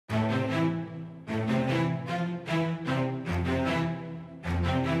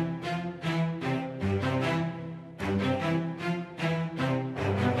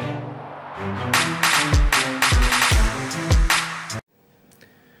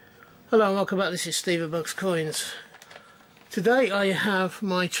Hello and welcome back. This is Steve of Bugs Coins. Today I have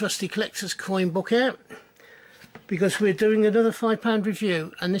my trusty collector's coin book out because we're doing another £5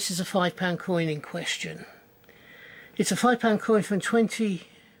 review, and this is a £5 coin in question. It's a £5 coin from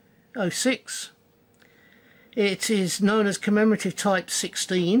 2006. It is known as commemorative type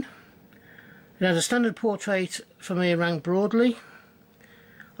 16. It has a standard portrait from here rang broadly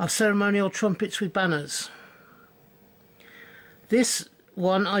of ceremonial trumpets with banners. This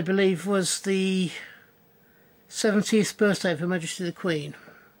one, I believe, was the 70th birthday of Her Majesty the Queen.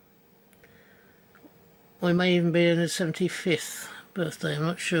 Or it may even be her 75th birthday, I'm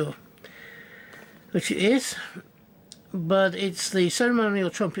not sure which it is. But it's the ceremonial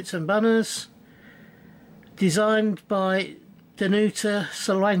trumpets and banners, designed by Danuta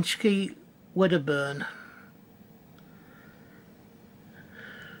Solansky Wedderburn.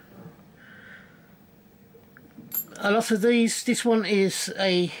 A lot of these, this one is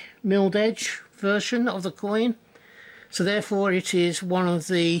a milled edge version of the coin, so therefore it is one of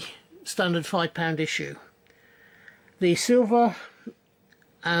the standard £5 issue. The silver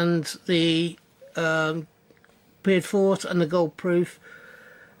and the beard fort and the gold proof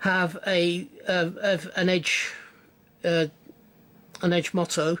have an edge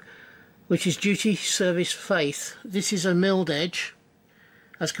motto, which is duty, service, faith. This is a milled edge,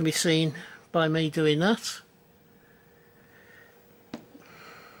 as can be seen by me doing that.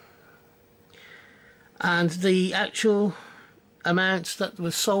 And the actual amount that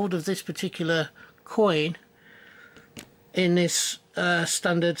was sold of this particular coin in this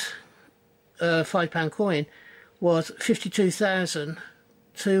standard £5 coin was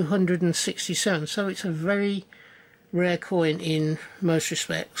 52,267. So it's a very rare coin in most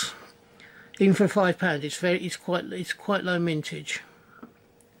respects. Even for £5, it's quite low mintage.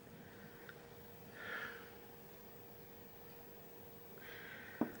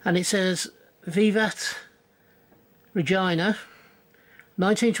 And it says Vivat Regina,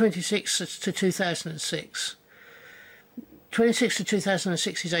 1926 to 2006. 26 to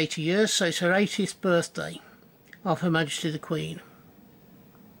 2006 is 80 years, so it's her 80th birthday of Her Majesty the Queen.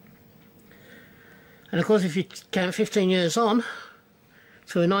 And of course, if you count 15 years on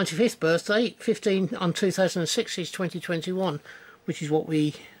to her 95th birthday, 15 on 2006 is 2021, which is what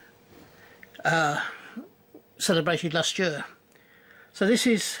we celebrated last year. So this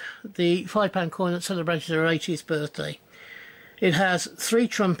is the £5 coin that celebrated her 80th birthday. It has 3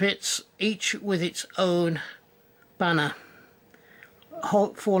 trumpets, each with its own banner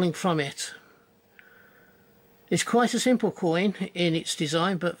falling from it. It's quite a simple coin in its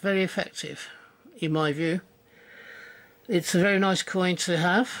design, but very effective in my view. It's a very nice coin to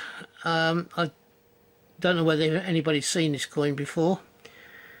have. I don't know whether anybody's seen this coin before.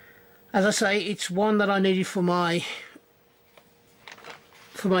 As I say, it's one that I needed for my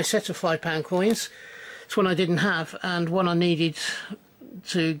set of £5 coins. It's one I didn't have and one I needed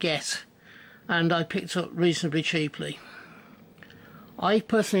to get, and I picked up reasonably cheaply. I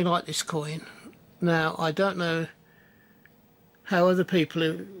personally like this coin. Now, I don't know how other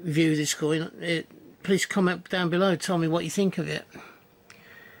people view this coin. Please comment down below, tell me what you think of it.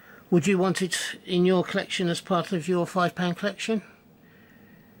 Would you want it in your collection as part of your £5 collection?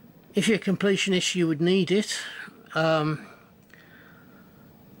 If you're a completionist, you would need it.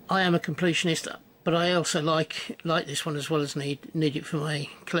 I am a completionist, but I also like this one as well as need it for my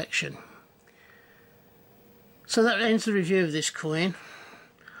collection. So that ends the review of this coin.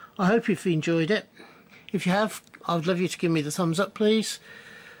 I hope you've enjoyed it. If you have, I would love you to give me the thumbs up, please.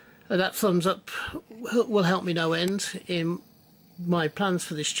 That thumbs up will help me no end in my plans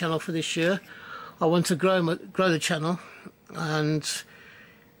for this channel for this year. I want to grow the channel and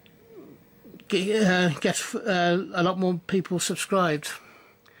get a lot more people subscribed.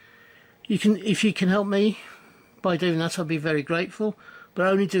 If you can help me by doing that, I'll be very grateful, but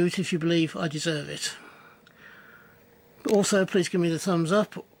only do it if you believe I deserve it. Also, please give me the thumbs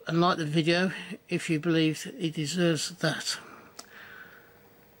up and like the video if you believe it deserves that.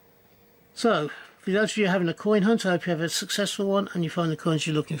 So, for those of you having a coin hunt, I hope you have a successful one and you find the coins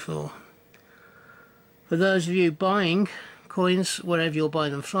you're looking for. For those of you buying coins, wherever you're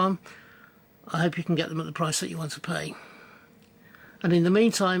buying them from, I hope you can get them at the price that you want to pay. And in the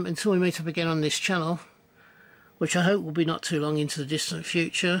meantime, until we meet up again on this channel, which I hope will be not too long into the distant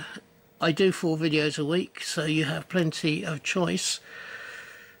future, I do 4 videos a week, so you have plenty of choice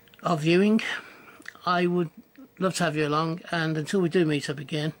of viewing. I would love to have you along, and until we do meet up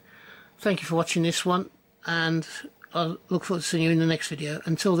again, thank you for watching this one, and I'll look forward to seeing you in the next video.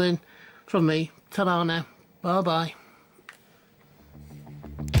 Until then, from me, ta-da now, bye bye.